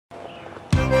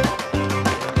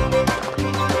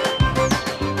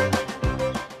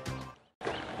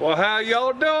Well, how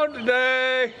y'all doing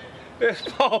today? It's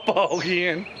PawPaw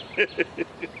again.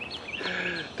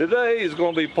 Today is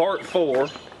going to be part 4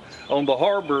 on the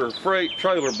Harbor Freight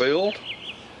trailer build.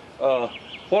 What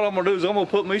I'm going to do is I'm going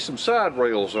to put me some side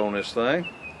rails on this thing.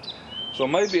 So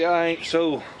maybe I ain't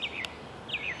so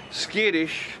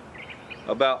skittish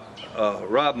about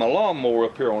riding my lawnmower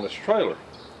up here on this trailer.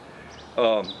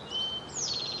 I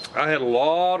had a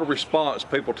lot of response,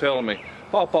 people telling me,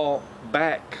 PawPaw,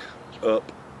 back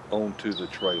up onto the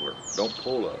trailer, don't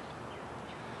pull up.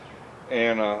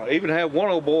 And I even had one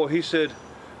old boy, he said,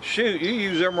 shoot, you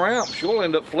use them ramps, you'll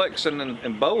end up flexing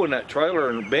and bowing that trailer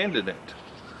and bending it.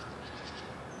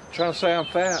 Trying to say I'm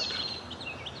fat.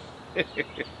 But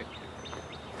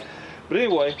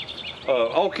anyway,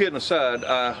 all kidding aside,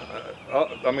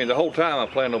 I mean the whole time I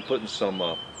planned on putting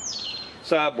some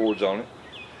sideboards on it.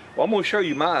 Well, I'm going to show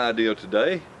you my idea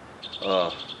today.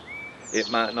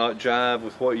 It might not jive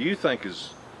with what you think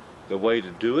is the way to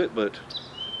do it, but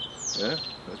yeah,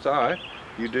 it's alright.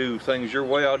 You do things your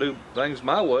way, I'll do things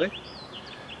my way.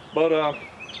 But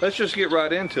let's just get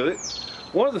right into it.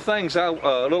 One of the things, a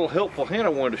little helpful hint I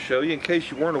wanted to show you in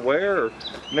case you weren't aware or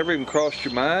never even crossed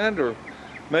your mind, or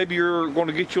maybe you're going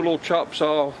to get your little chop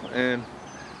saw and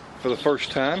for the first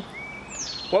time.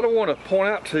 What I want to point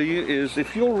out to you is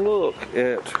if you'll look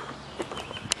at,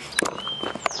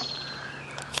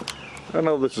 I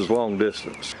know this is long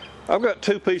distance. I've got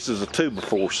 2 pieces of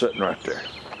 2x4 sitting right there.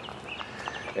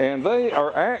 And they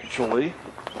are actually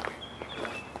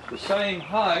the same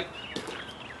height,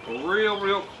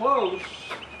 real close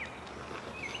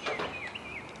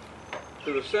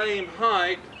to the same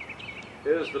height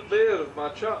as the bed of my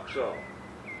chop saw.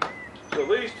 So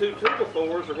these 2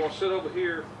 2x4s are going to sit over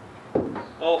here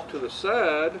off to the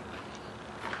side,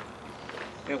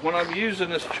 and when I'm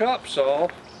using this chop saw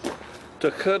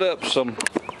to cut up some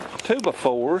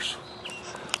 2x4s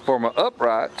for my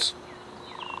uprights,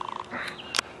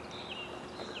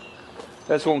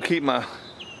 that's going to keep my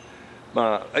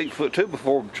 8-foot 2x4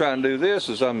 from trying to do this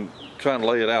as I'm trying to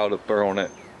lay it out up there on that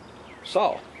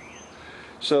saw.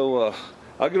 So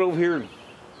I'll get over here and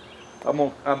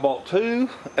I bought 2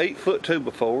 8-foot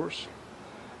 2x4s,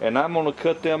 and I'm going to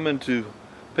cut them into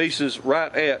pieces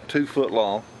right at 2 foot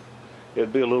long.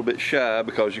 It'd be a little bit shy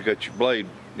because you got your blade,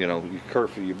 you know, your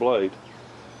curve of your blade.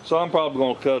 So I'm probably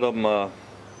going to cut them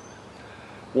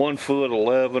 1 foot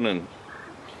 11 and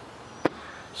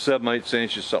 7/8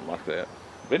 inches, something like that.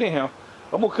 But anyhow,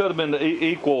 I'm going to cut them into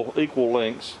equal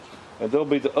lengths, and they'll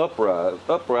be the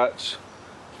uprights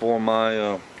for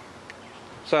my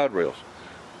side rails.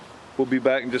 We'll be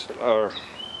back in just,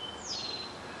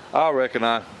 I reckon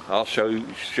I'll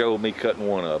show me cutting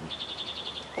one of them.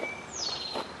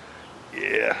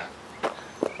 Yeah,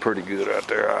 pretty good right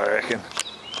there, I reckon.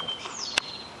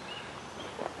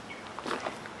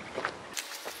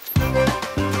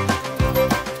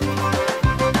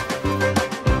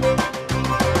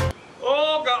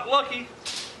 Oh, got lucky.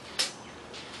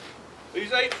 These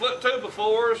 8-foot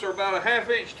 2x4s are about a 1/2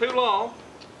 inch too long.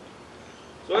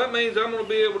 So that means I'm going to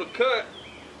be able to cut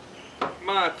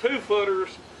my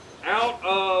 2-footers out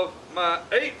of my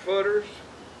 8-footers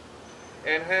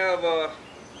and have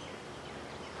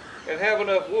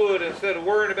enough wood instead of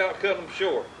worrying about cutting them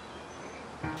short.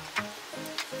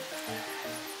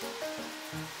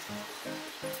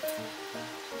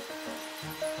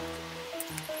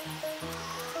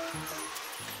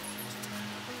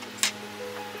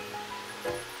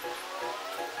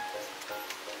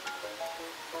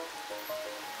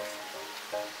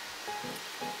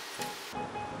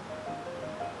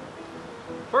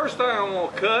 First thing I'm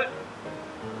going to cut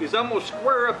is I'm going to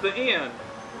square up the end,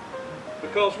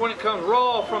 because when it comes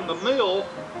raw from the mill,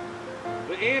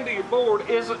 the end of your board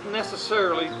isn't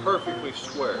necessarily perfectly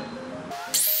square.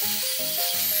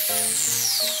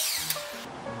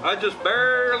 I just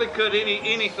barely cut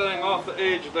anything off the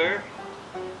edge there,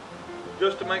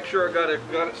 just to make sure I got it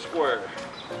square.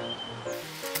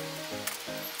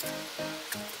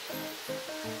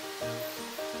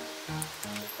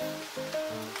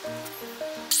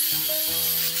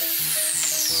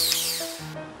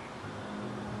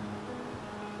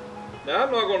 Now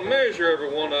I'm not going to measure every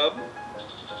one of them.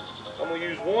 I'm going to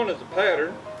use one as a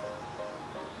pattern,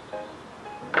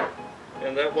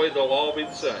 and that way they'll all be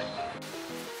the same.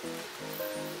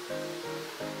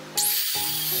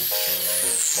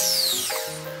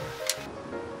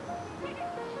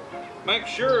 Make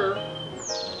sure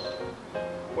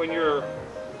when you're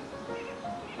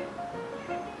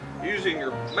using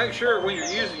your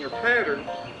pattern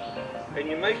and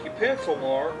you make your pencil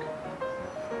mark,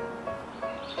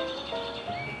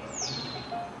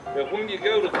 that when you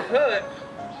go to cut,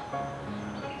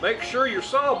 make sure your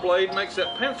saw blade makes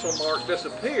that pencil mark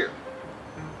disappear,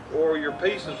 or your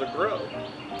pieces will grow.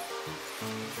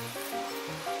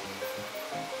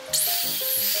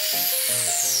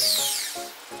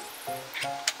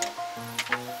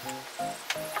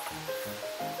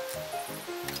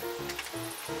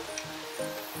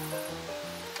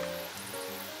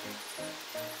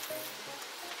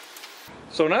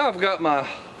 So now I've got my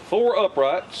 4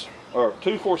 uprights, or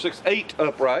 2, 4, 6, 8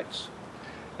 uprights,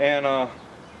 and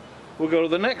we'll go to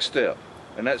the next step,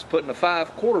 and that's putting the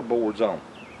 5 quarter boards on.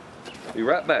 Be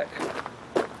right back.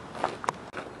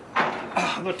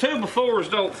 The 2x4s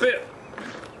don't fit.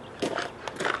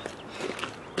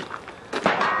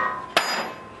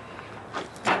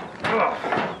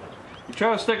 You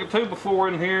try to stick a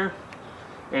 2x4 in here,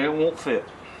 and it won't fit.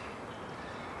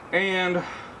 And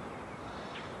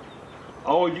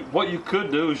what you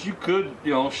could do is you could,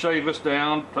 shave this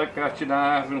down, take out your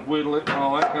knife and whittle it and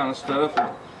all that kind of stuff and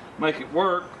make it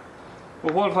work.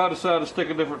 But what if I decide to stick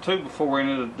a different 2x4 in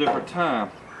at a different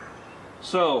time?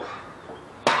 So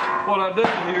what I do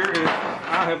here is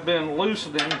I have been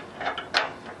loosening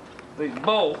these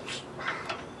bolts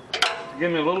to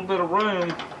give me a little bit of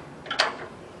room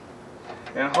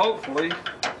and hopefully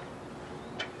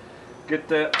get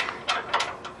that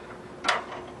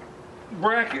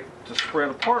bracket to spread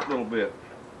apart a little bit,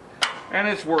 and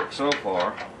it's worked so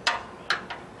far.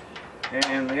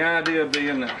 And the idea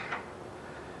being that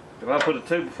if I put a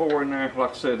 2x4 in there,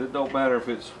 like I said, it don't matter if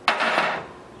it's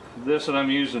this that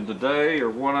I'm using today or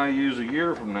one I use a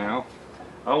year from now,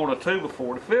 I want a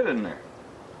 2x4 to fit in there.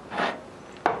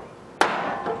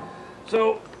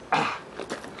 So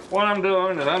what I'm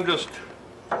doing is I'm just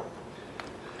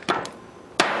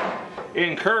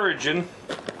encouraging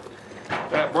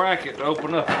that bracket to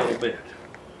open up a little bit.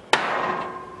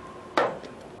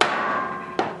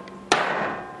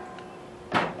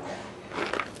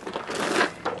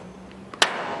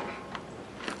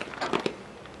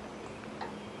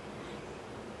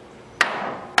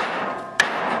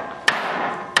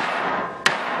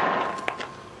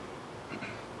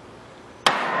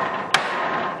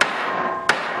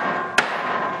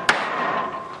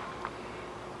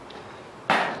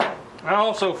 I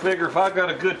also figure if I got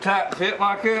a good tight fit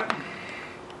like that,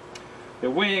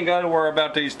 that we ain't got to worry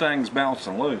about these things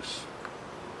bouncing loose.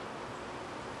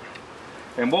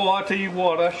 And boy, I tell you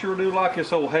what, I sure do like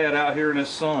this old hat out here in this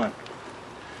sun.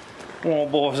 One of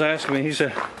the boys asked me, he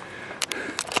said,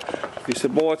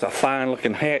 boy, it's a fine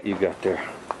looking hat you got there.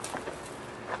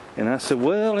 And I said,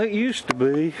 well, it used to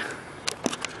be.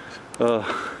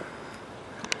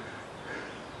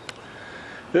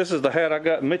 This is the hat I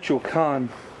got in Michoacan,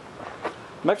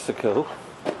 Mexico,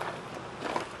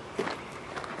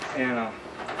 and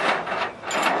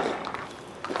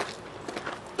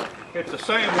it's the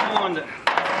same one that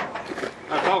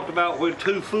I talked about when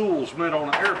 2 fools met on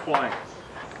an airplane.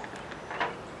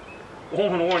 A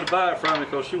woman wanted to buy it from me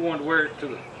because she wanted to wear it to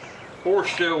the horse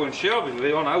show in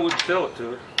Shelbyville, and I wouldn't sell it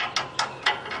to her.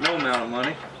 No amount of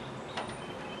money.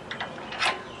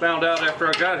 Found out after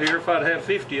I got here, if I'd had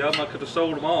 50 of them, I could have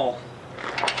sold them all.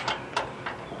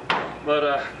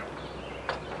 But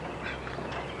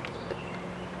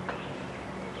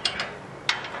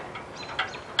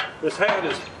this hat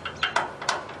is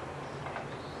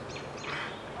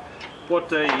what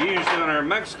they use down there in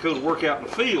Mexico to work out in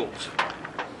the fields.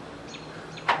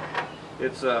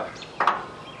 It's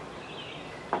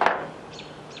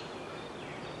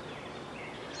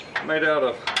made out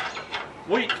of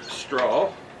wheat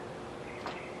straw.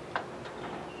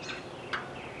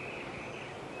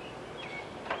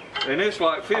 And it's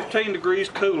like 15 degrees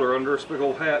cooler under this big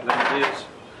old hat than it is,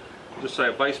 just say,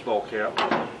 a baseball cap.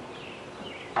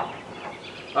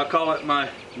 I call it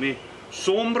mi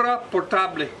sombra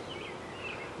portable,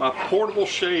 my portable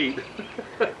shade.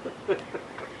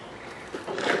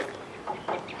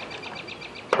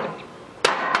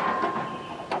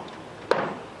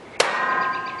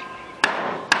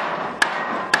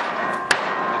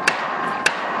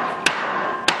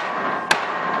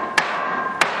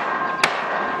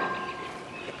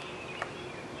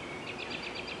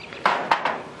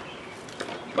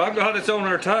 I got it on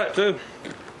there tight too.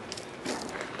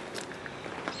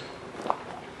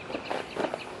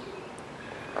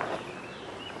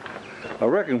 I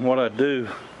reckon what I'd do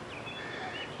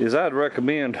is I'd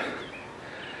recommend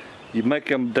you make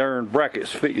them darn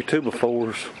brackets fit your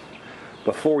 2x4s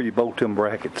before you bolt them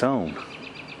brackets on.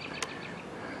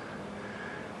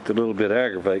 It's a little bit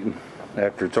aggravating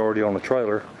after it's already on the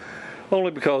trailer,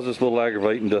 only because it's a little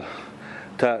aggravating to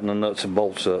tighten the nuts and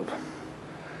bolts up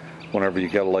whenever you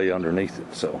got to lay underneath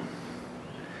it. So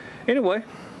anyway,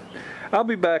 I'll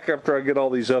be back after I get all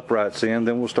these uprights in,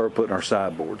 then we'll start putting our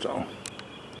sideboards on.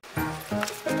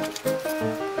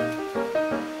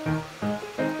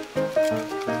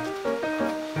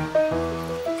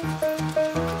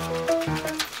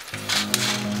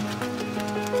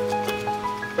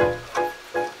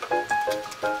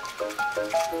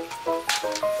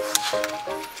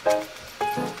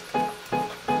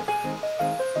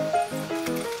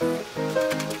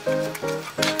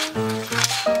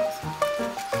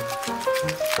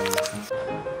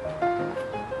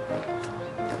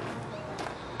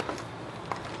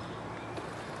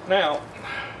 Now,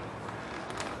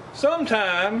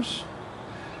 sometimes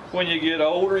when you get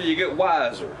older, you get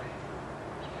wiser.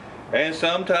 And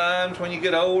sometimes when you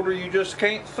get older, you just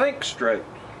can't think straight.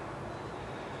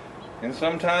 And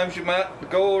sometimes you might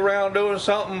go around doing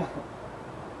something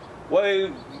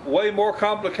way more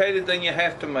complicated than you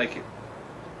have to make it.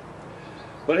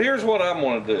 But here's what I'm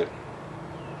going to do.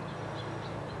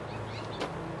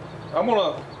 I'm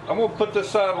gonna put this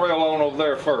side rail on over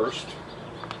there first.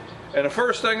 And the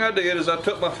first thing I did is I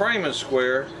took my framing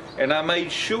square and I made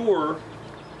sure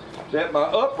that my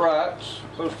uprights,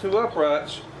 those two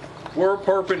uprights, were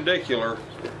perpendicular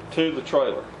to the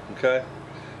trailer, okay?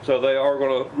 So they are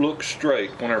going to look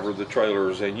straight whenever the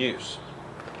trailer is in use.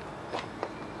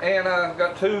 And I've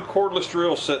got two cordless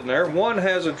drills sitting there. One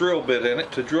has a drill bit in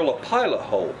it to drill a pilot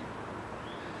hole.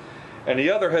 And the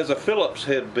other has a Phillips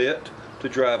head bit to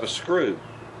drive a screw.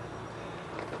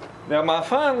 Now my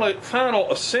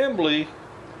final assembly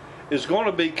is going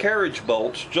to be carriage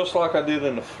bolts, just like I did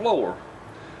in the floor.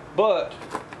 But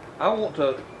I want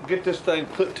to get this thing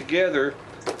put together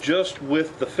just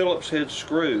with the Phillips head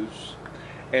screws.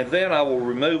 And then I will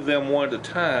remove them one at a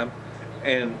time.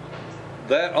 And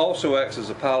that also acts as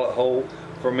a pilot hole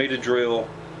for me to drill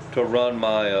to run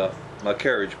my my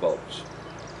carriage bolts.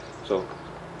 So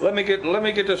let me get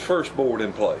this first board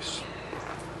in place.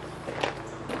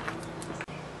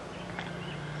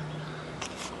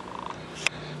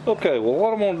 Okay, well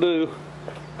what I'm going to do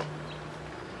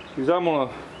is I'm going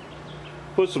to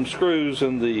put some screws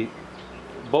in the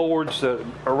boards that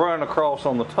are running across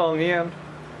on the tongue end,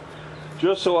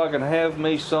 just so I can have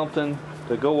me something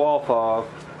to go off of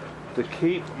to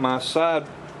keep my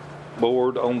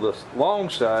sideboard on the long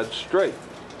side straight.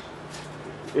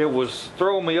 It was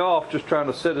throwing me off just trying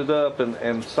to set it up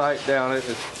and sight down it.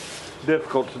 It's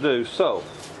difficult to do. So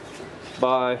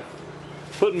by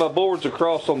putting my boards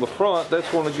across on the front, that's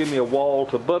going to give me a wall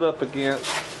to butt up against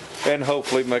and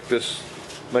hopefully make this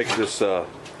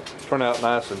turn out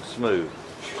nice and smooth.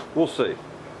 We'll see.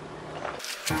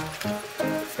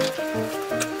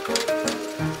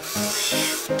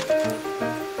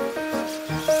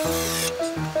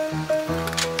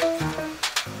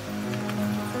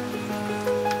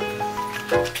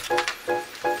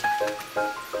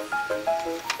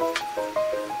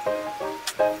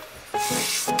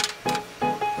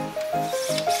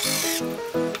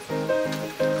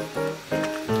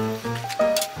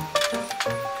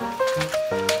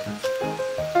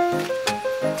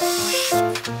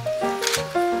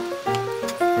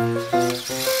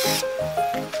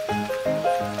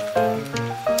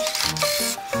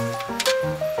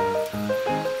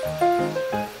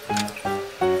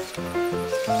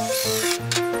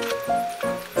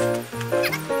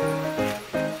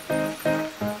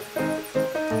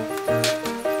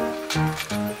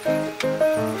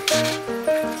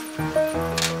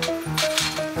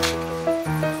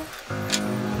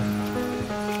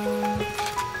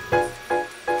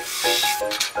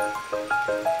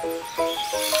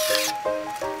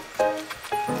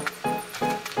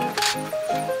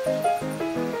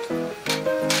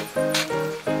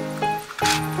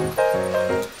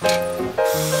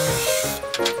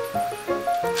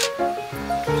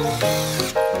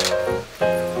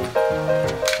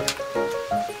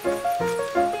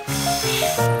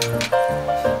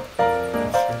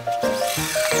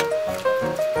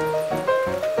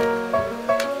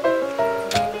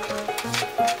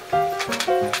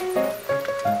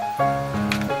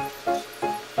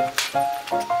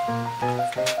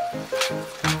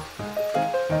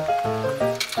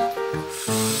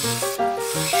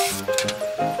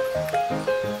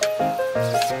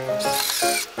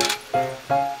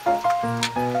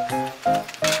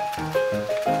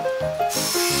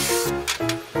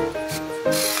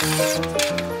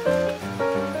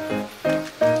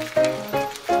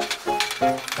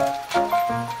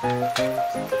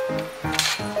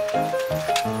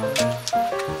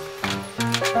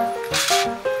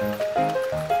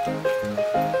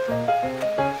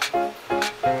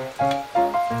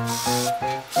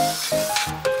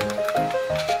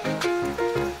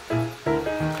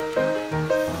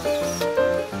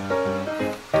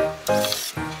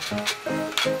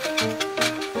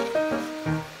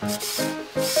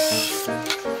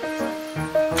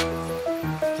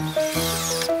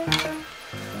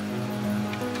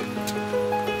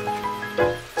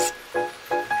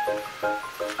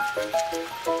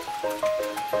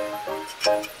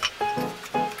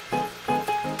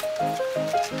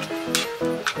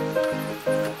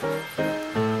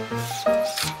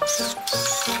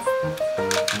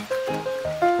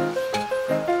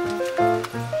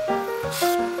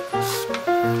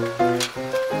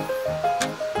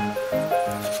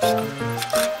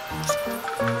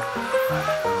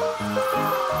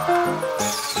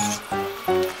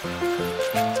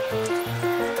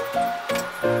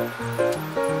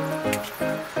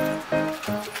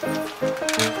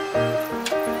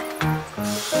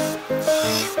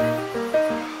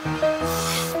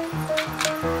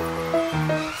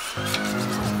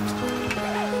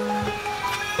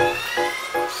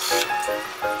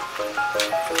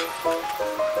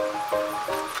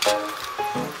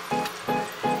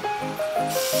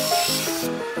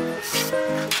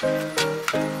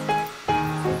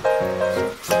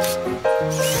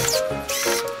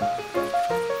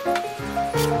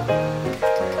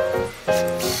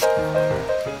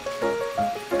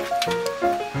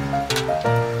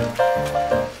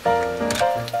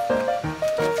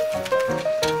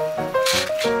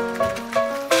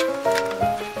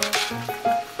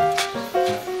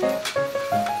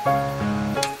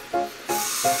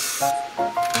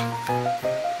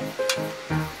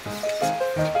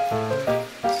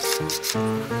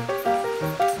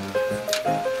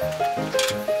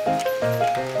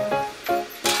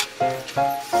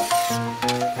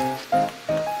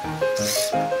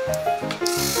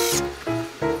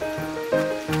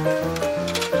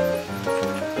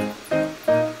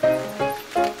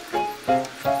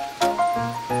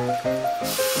 Well,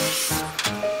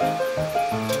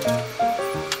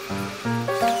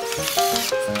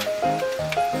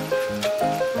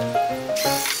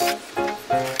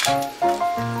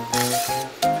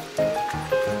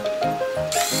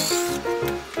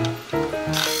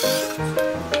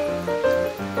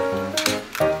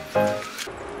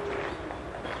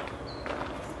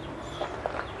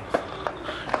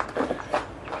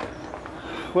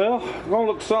 it's gonna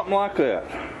look something like that.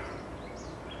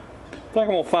 I think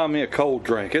I'm gonna find me a cold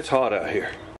drink. It's hot out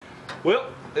here. Well,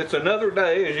 it's another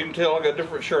day. As you can tell, I got a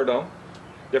different shirt on,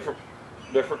 different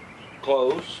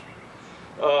clothes.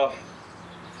 When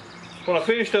I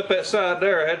finished up that side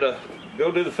there, I had to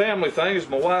go do the family thing. It's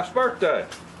my wife's birthday,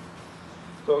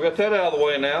 so I got that out of the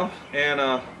way now. And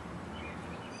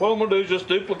what I'm gonna do is just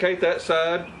duplicate that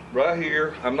side right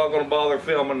here. I'm not gonna bother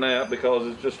filming that because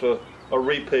it's just a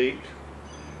repeat.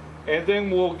 And then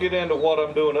we'll get into what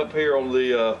I'm doing up here on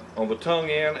the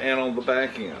tongue end and on the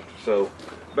back end. So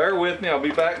bear with me, I'll be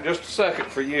back in just a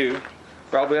second for you.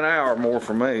 Probably an hour more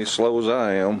for me, slow as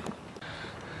I am.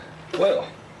 Well,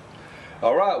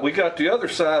 all right, we got the other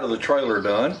side of the trailer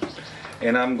done,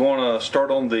 and I'm going to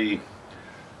start on the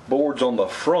boards on the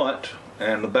front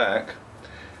and the back.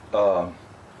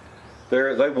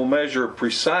 They will measure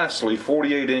precisely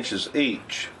 48 inches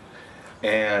each,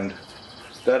 and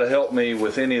that'll help me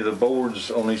with any of the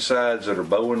boards on these sides that are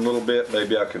bowing a little bit.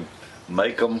 Maybe I can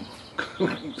make them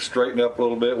straighten up a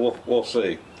little bit. We'll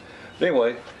see.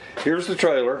 Anyway, here's the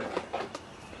trailer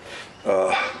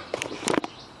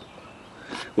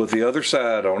with the other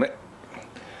side on it.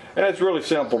 And it's really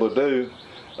simple to do.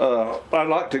 I'd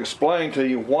like to explain to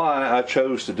you why I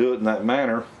chose to do it in that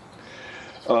manner.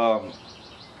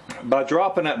 By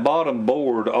dropping that bottom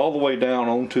board all the way down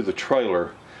onto the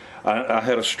trailer, I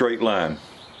had a straight line.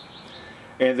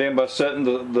 And then by setting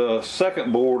the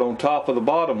second board on top of the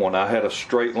bottom one, I had a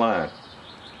straight line.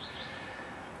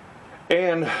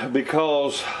 And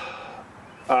because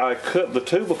I cut the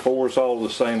 2x4s all the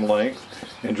same length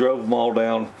and drove them all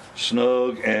down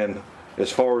snug and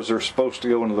as far as they're supposed to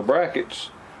go into the brackets,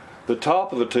 the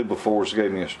top of the 2x4s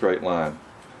gave me a straight line.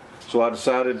 So I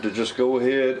decided to just go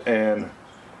ahead and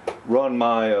run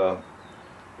my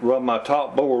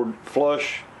top board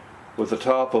flush with the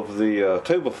top of the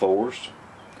 2x4s.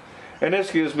 And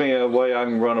this gives me a way I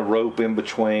can run a rope in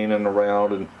between and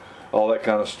around and all that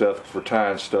kind of stuff for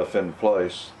tying stuff into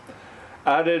place.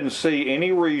 I didn't see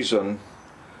any reason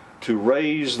to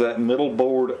raise that middle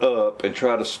board up and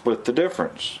try to split the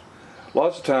difference.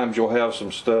 Lots of times you'll have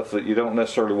some stuff that you don't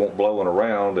necessarily want blowing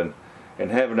around,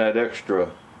 and having that extra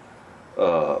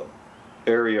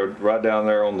area right down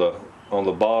there on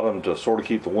the bottom to sort of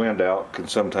keep the wind out can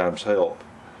sometimes help.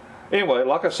 Anyway,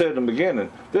 like I said in the beginning,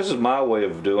 this is my way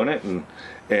of doing it, and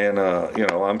you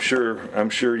know, I'm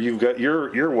sure you've got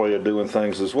your way of doing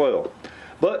things as well.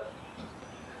 But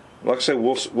like I said,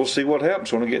 we'll see what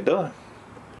happens when I get done.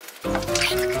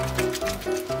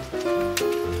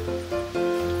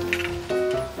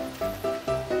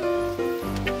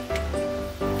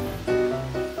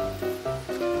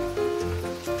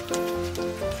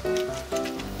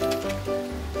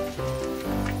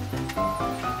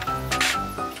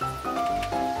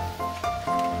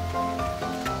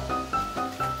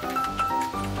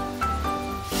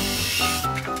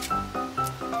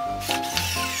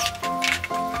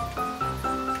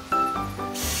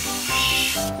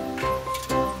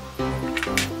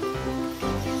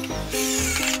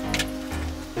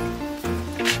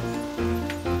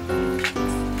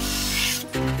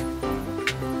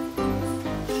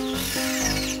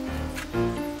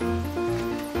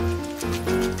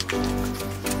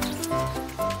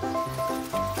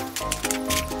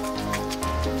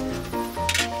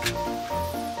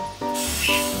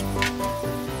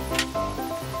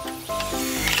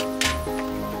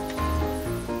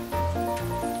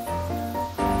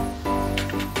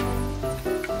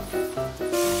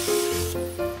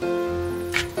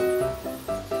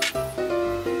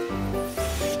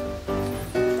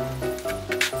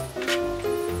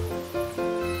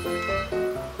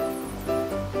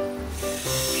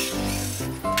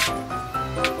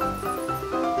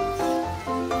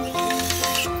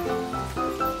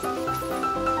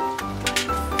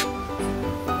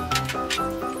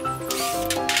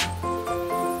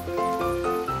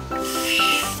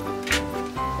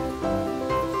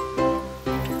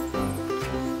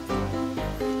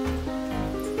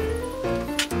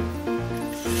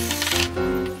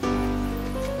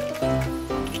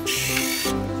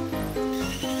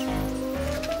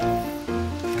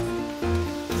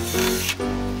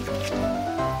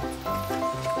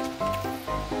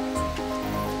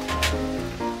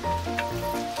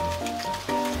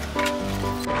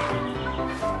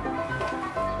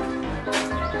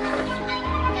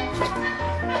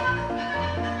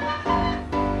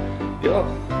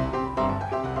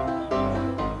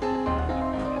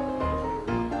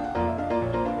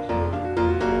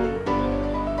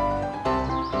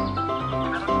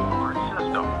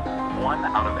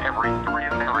 every 3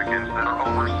 Americans that are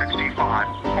over 65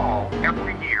 fall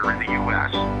every year in the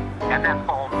U.S., and that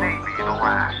fall may be the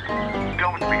last.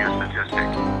 Don't be a statistic.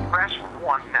 Press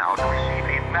 1 now to receive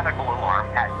a medical alarm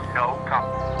at no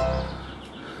cost.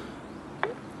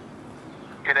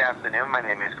 Good afternoon. My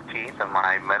name is Keith, and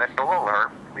my medical alert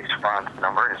response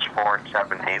number is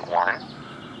 4781.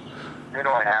 Who do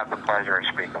I have the pleasure of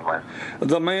speaking with?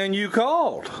 The man you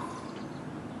called.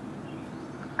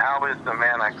 How is the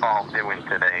man I called doing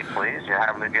today, please? You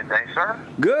having a good day, sir?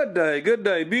 Good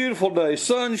day, beautiful day.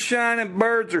 Sun's shining,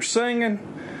 birds are singing.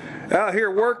 Out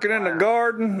here working in the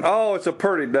garden. Oh, it's a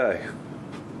pretty day.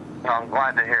 Well, I'm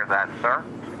glad to hear that, sir.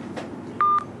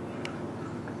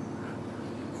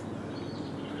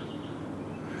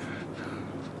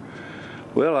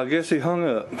 Well, I guess he hung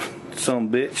up, some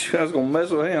bitch. I was going to mess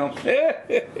with him.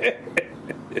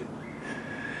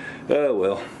 Oh,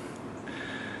 well.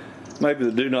 Maybe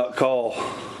the do not call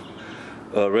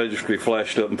registry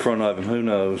flashed up in front of him. Who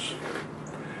knows?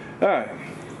 All right.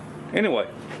 Anyway,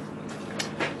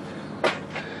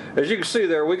 as you can see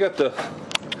there, we got the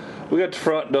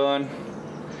front done.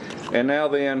 And now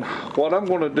then, what I'm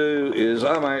going to do is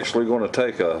I'm actually going to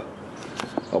take a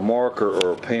marker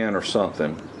or a pen or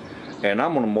something, and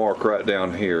I'm going to mark right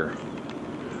down here,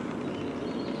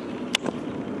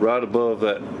 right above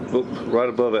that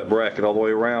bracket all the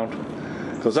way around,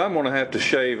 because I'm going to have to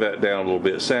shave that down a little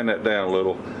bit, sand that down a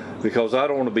little, because I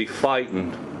don't want to be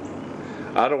fighting.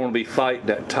 I don't want to be fighting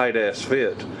that tight ass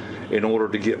fit in order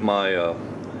to get my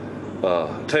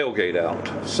tailgate out.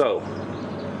 So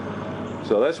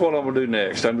that's what I'm going to do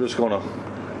next. I'm just going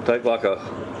to take like a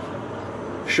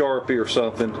Sharpie or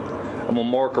something. I'm going to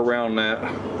mark around that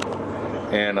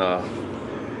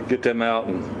and get them out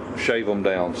and shave them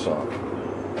down some.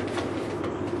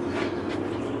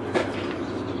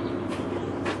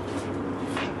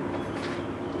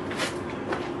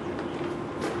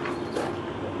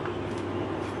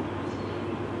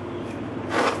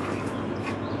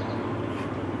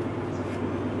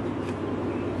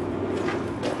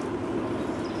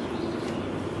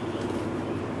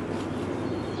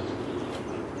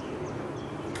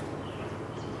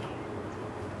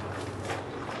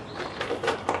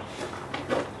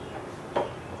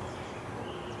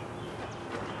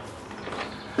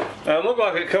 Now it looked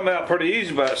like it come out pretty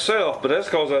easy by itself, but that's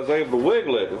because I was able to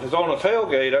wiggle it. If it's on a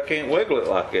tailgate, I can't wiggle it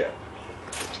like that.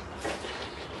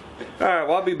 Alright,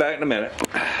 well I'll be back in a minute.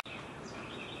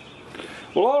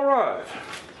 Well, alright.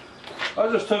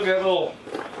 I just took that little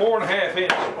 4.5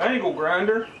 inch angle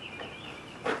grinder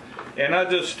and I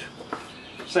just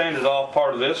sanded off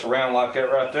part of this around like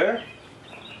that right there.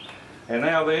 And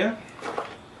now then,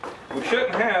 we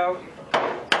shouldn't have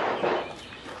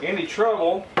any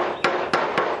trouble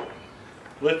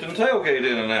lifting the tailgate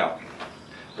in and out.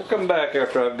 We'll come back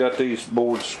after I've got these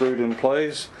boards screwed in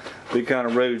place. Be kind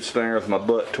of rude standing with my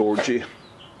butt towards you.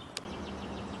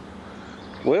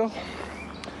 Well,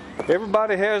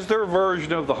 everybody has their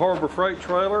version of the Harbor Freight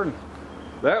trailer, and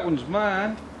that one's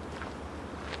mine.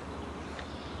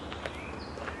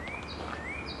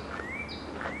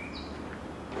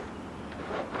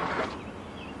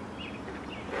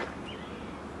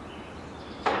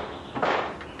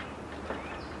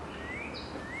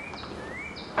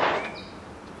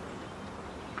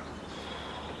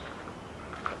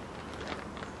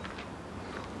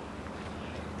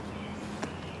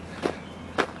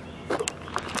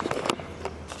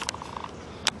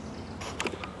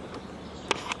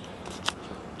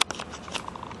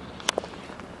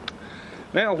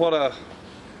 Now what I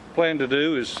plan to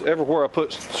do is everywhere I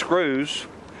put screws,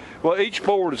 well, each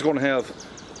board is going to have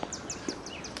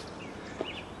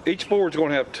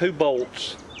 2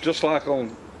 bolts, just like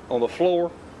on the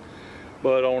floor,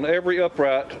 but on every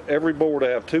upright, every board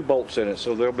I have 2 bolts in it,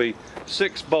 so there'll be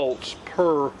 6 bolts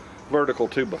per vertical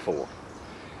 2x4.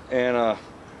 And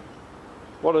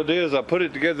what I did is I put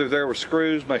it together there with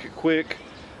screws, make it quick,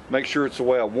 make sure it's the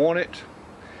way I want it.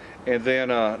 And then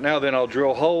now I'll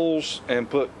drill holes and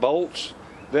put bolts.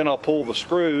 Then I'll pull the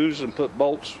screws and put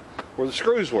bolts where the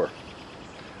screws were.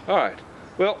 All right.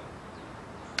 Well,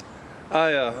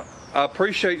 I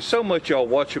appreciate so much y'all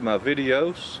watching my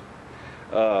videos.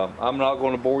 I'm not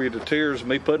going to bore you to tears of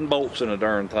me putting bolts in a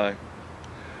darn thing.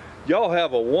 Y'all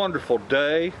have a wonderful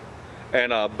day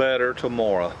and a better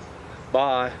tomorrow.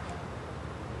 Bye.